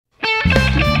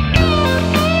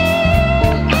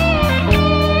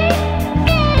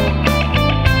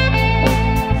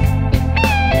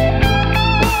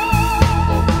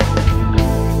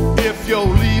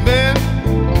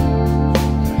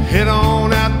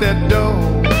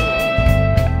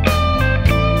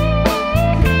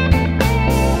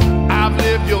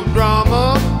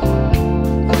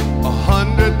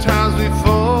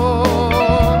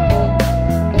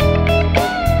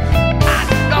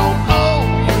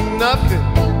nothing.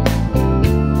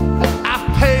 I've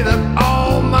paid up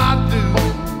all my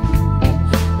dues.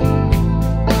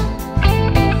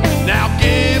 Now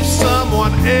give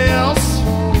someone else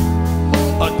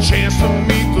a chance to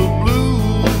meet the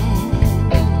blues.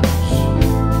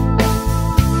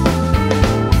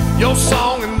 Your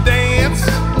song and dance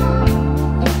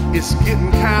is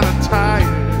getting kind of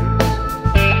tired.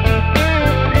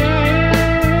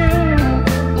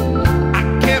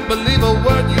 Believe a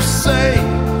word you say,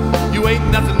 you ain't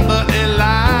nothing but a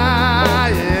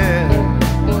liar.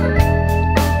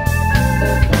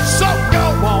 So go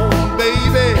on,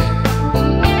 baby,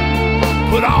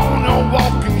 put on your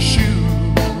walking shoes.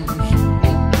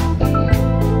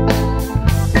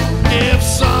 Give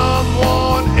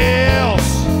someone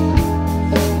else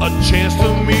a chance to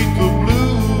meet the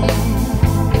blues.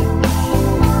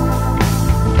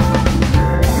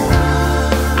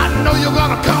 I know you're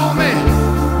gonna call me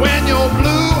when you're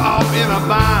blue off in a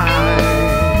bind.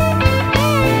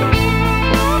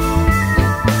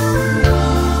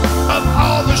 Of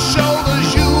all the shoulders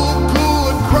you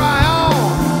could cry on,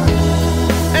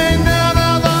 ain't none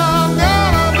of them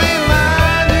gonna be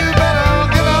mine. You better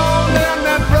get on down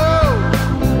that road.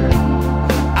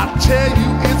 I tell you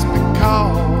it's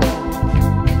because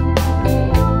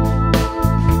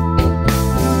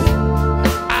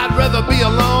I'd rather be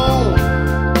alone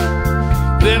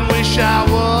than wish I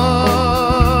was.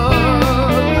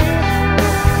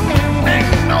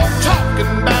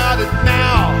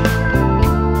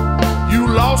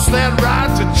 That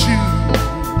right to choose.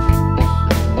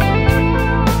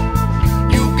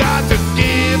 You got to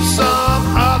give some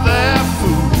other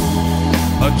fool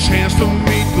a chance to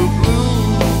meet the blues.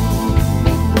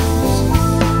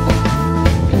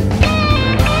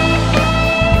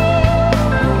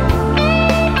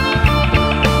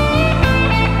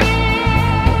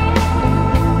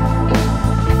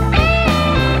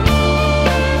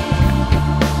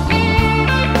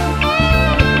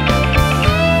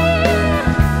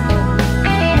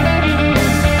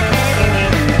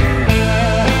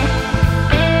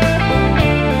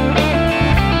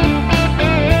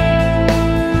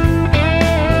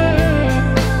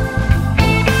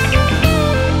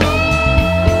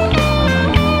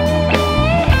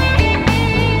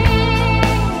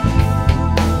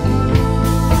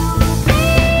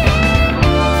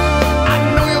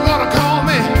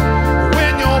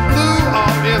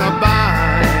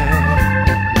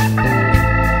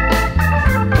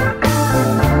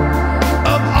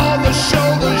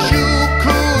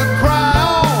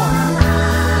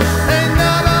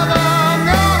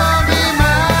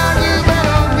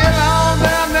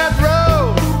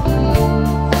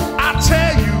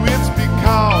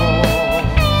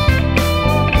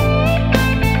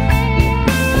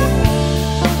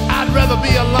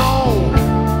 Be alone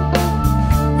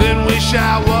than wish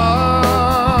I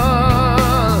was.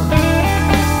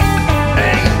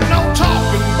 Ain't no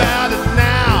talking about it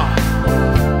now.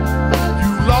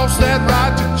 You lost that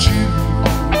right to choose.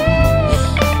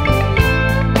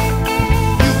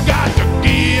 You got to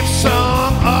give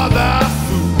some other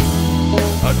fool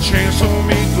a chance to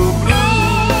meet the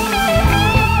blues.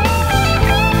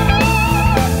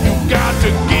 You got to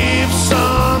give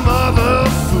some other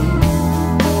fool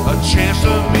a chance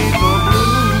to meet the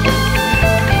blues.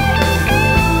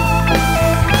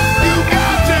 You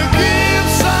got to give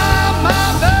some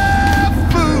other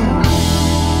fool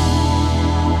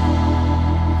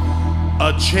a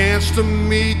chance to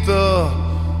meet the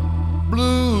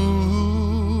blues.